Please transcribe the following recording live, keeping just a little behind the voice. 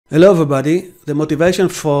Hello everybody, the motivation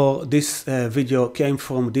for this video came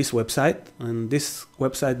from this website, and this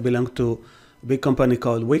website belonged to a big company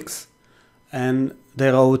called Wix, and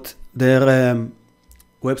they wrote their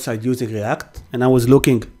website using React, and I was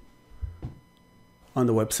looking on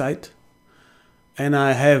the website and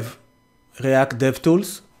I have React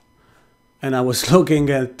DevTools, and I was looking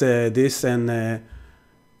at this and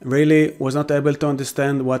really was not able to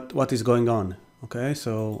understand what is going on. Okay,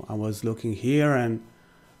 so I was looking here and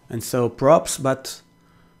so props,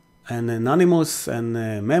 and anonymous and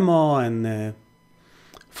memo and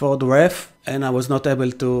for the ref, and I was not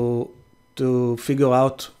able to figure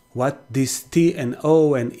out what this T and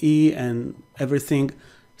O and E and everything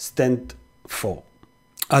stand for.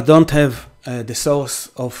 I don't have the source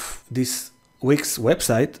of this Wix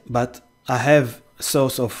website, but I have a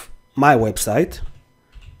source of my website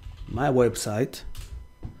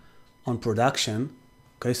on production.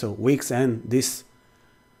 Okay, so Wix and this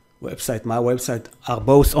website, my website, are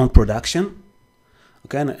both on production.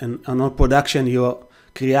 Okay, and on production,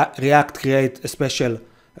 React create a special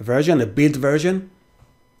version, a build version.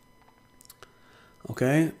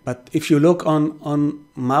 Okay, but if you look on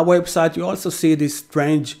my website, you also see these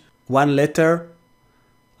strange one-letter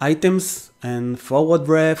items and forward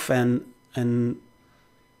ref and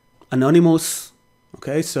anonymous.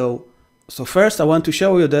 Okay, so first I want to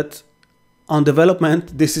show you that on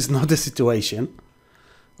development, this is not the situation.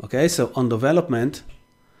 Okay, so on development,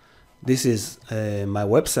 this is my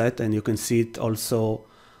website, and you can see it also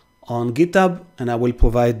on GitHub, and I will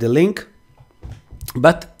provide the link.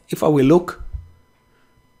 But if I will look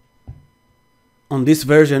on this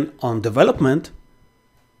version on development,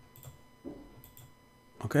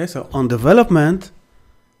 okay, so on development,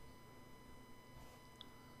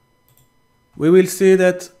 we will see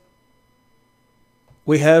that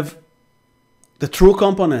we have the true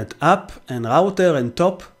component, app and router and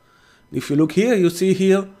top. If you look here, you see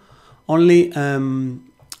here only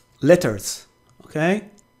letters, okay?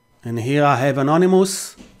 And here I have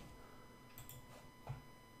anonymous.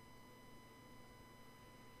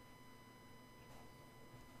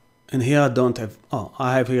 And here I don't have,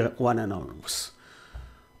 I have here one anonymous.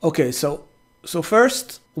 Okay, so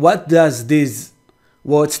first, what does this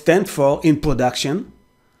word stand for in production?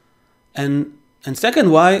 And second,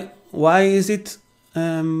 why is it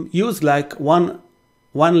used like one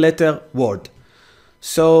letter word?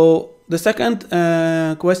 So the second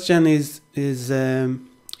question is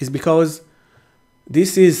because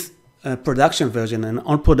this is a production version, and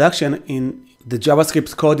on production in the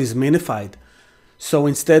JavaScript code is minified. So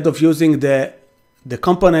instead of using the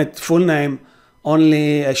component full name,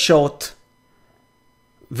 only a short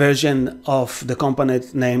version of the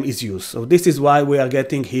component name is used. So this is why we are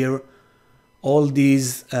getting here all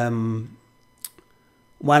these one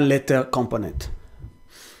letter component.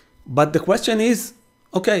 But the question is,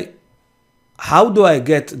 okay, how do I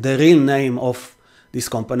get the real name of this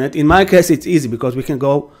component? In my case, it's easy because we can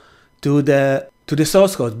go to the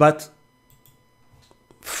source code. But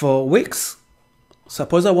for Wix,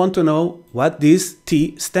 suppose I want to know what this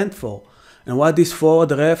T stands for, and what this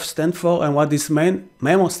forward ref stand for, and what this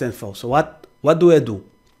memo stand for. So what do I do?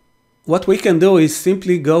 What we can do is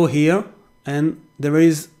simply go here, and there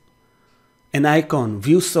is an icon,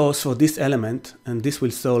 view source for this element, and this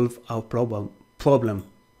will solve our problem.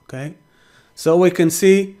 Okay, so we can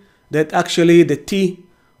see that actually the T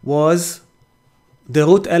was the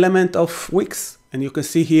root element of Wix, and you can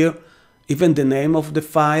see here even the name of the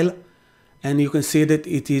file, and you can see that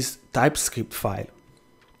it is TypeScript file.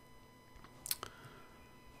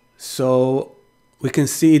 So we can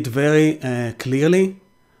see it very clearly.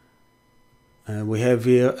 We have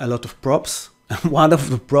here a lot of props. One of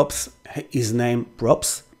the props is named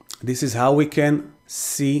props. This is how we can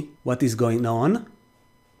see what is going on.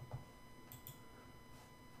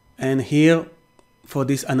 And here, for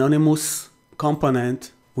this anonymous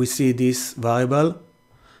component, we see this variable.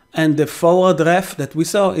 And the forward ref that we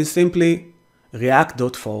saw is simply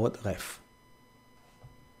react.forwardRef.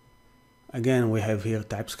 Again, we have here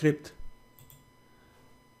TypeScript.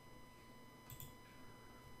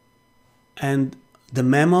 And the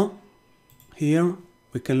memo here,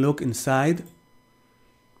 we can look inside,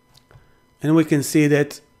 and we can see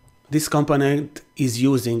that this component is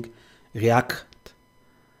using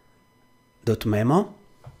react.memo,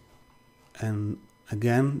 and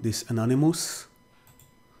again this anonymous,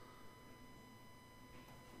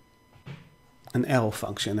 an arrow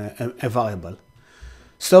function, a variable.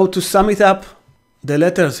 So to sum it up, the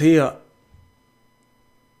letters here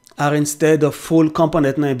are instead of full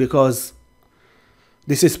component name, because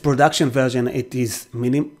this is production version, it is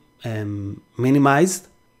minimized.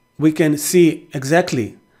 We can see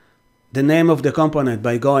exactly the name of the component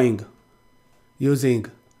by using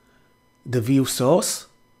the view source.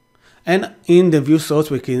 And in the view source,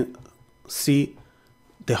 we can see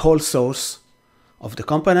the whole source of the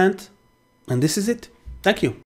component. And this is it. Thank you.